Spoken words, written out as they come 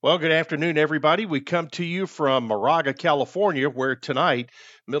Well, good afternoon, everybody. We come to you from Moraga, California, where tonight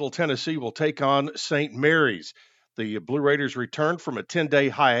Middle Tennessee will take on St. Mary's. The Blue Raiders return from a 10-day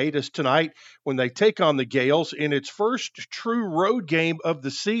hiatus tonight when they take on the Gales in its first true road game of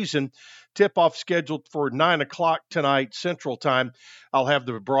the season. Tip-off scheduled for 9 o'clock tonight Central Time. I'll have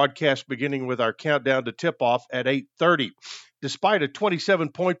the broadcast beginning with our countdown to tip-off at 8:30. Despite a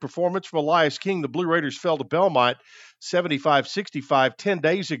 27-point performance from Elias King, the Blue Raiders fell to Belmont 75-65 10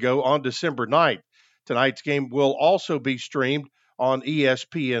 days ago on December 9th. Tonight's game will also be streamed on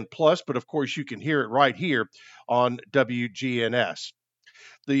ESPN Plus, but of course you can hear it right here on WGNS.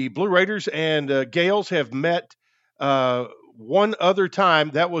 The Blue Raiders and Gales have met one other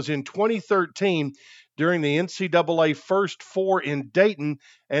time. That was in 2013 during the NCAA First Four in Dayton,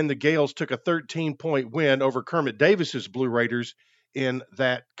 and the Gales took a 13-point win over Kermit Davis's Blue Raiders in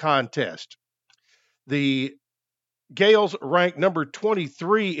that contest. The Gales ranked number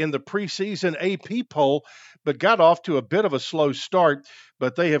 23 in the preseason AP poll, but got off to a bit of a slow start,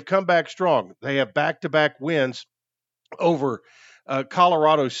 but they have come back strong. They have back-to-back wins over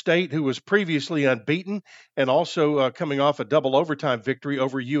Colorado State, who was previously unbeaten, and also coming off a double overtime victory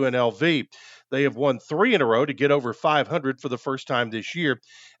over UNLV. They have won 3 in a row to get over 500 for the first time this year.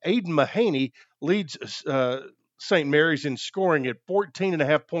 Aiden Mahaney leads St. Mary's in scoring at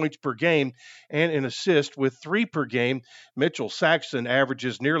 14.5 points per game and an assist with 3 per game. Mitchell Saxton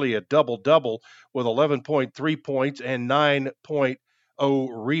averages nearly a double-double with 11.3 points and 9.0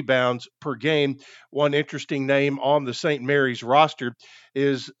 rebounds per game. One interesting name on the St. Mary's roster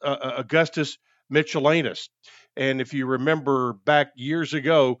is Augustus Michelinas. And if you remember back years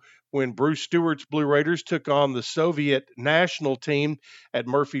ago when Bruce Stewart's Blue Raiders took on the Soviet national team at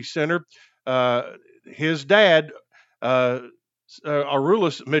Murphy Center, his dad,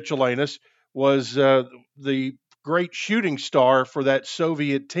 Arulis Michelinas, was the great shooting star for that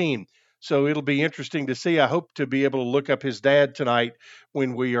Soviet team. So it'll be interesting to see. I hope to be able to look up his dad tonight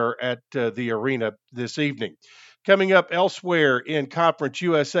when we are at the arena this evening. Coming up elsewhere in Conference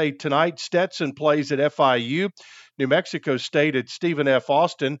USA tonight, Stetson plays at FIU, New Mexico State at Stephen F.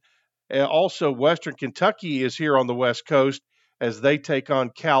 Austin. Also, Western Kentucky is here on the West Coast as they take on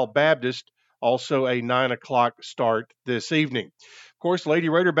Cal Baptist, also a 9 o'clock start this evening. Of course, Lady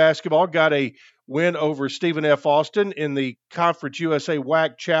Raider basketball got a win over Stephen F. Austin in the Conference USA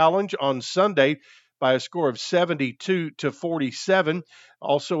WAC Challenge on Sunday by a score of 72-47.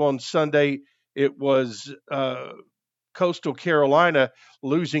 Also on Sunday, it was Coastal Carolina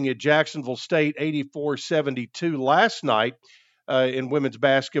losing at Jacksonville State 84-72. Last night in women's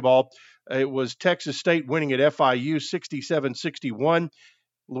basketball, it was Texas State winning at FIU 67-61.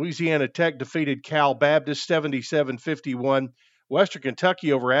 Louisiana Tech defeated Cal Baptist 77-51. Western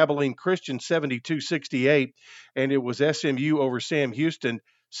Kentucky over Abilene Christian 72-68, and it was SMU over Sam Houston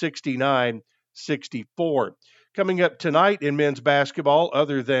 69-64. Coming up tonight in men's basketball,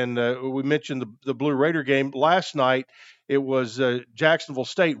 other than we mentioned the Blue Raider game last night, it was Jacksonville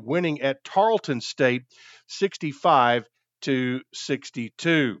State winning at Tarleton State 65-62.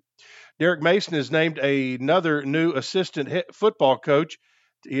 Derek Mason is named another new assistant football coach.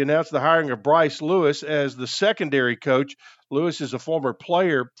 He announced the hiring of Bryce Lewis as the secondary coach. Lewis is a former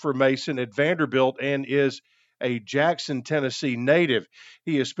player for Mason at Vanderbilt and is a Jackson, Tennessee native.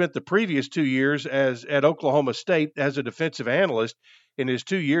 He has spent the previous 2 years at Oklahoma State as a defensive analyst. In his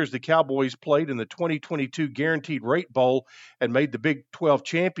 2 years, the Cowboys played in the 2022 Guaranteed Rate Bowl and made the Big 12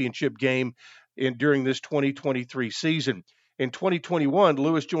 championship game during this 2023 season. In 2021,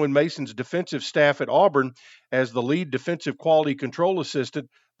 Lewis joined Mason's defensive staff at Auburn as the lead defensive quality control assistant.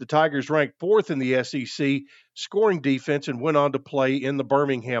 The Tigers ranked 4th in the SEC scoring defense and went on to play in the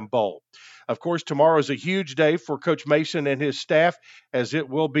Birmingham Bowl. Of course, tomorrow is a huge day for Coach Mason and his staff, as it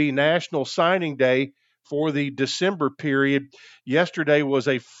will be National Signing Day for the December period. Yesterday was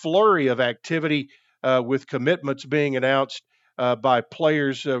a flurry of activity with commitments being announced by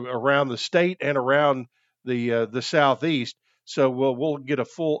players around the state and around the Southeast. So we'll get a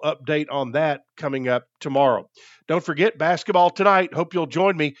full update on that coming up tomorrow. Don't forget basketball tonight. Hope you'll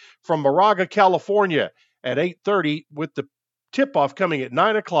join me from Moraga, California at 8:30 with the tip-off coming at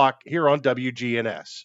 9 o'clock here on WGNS.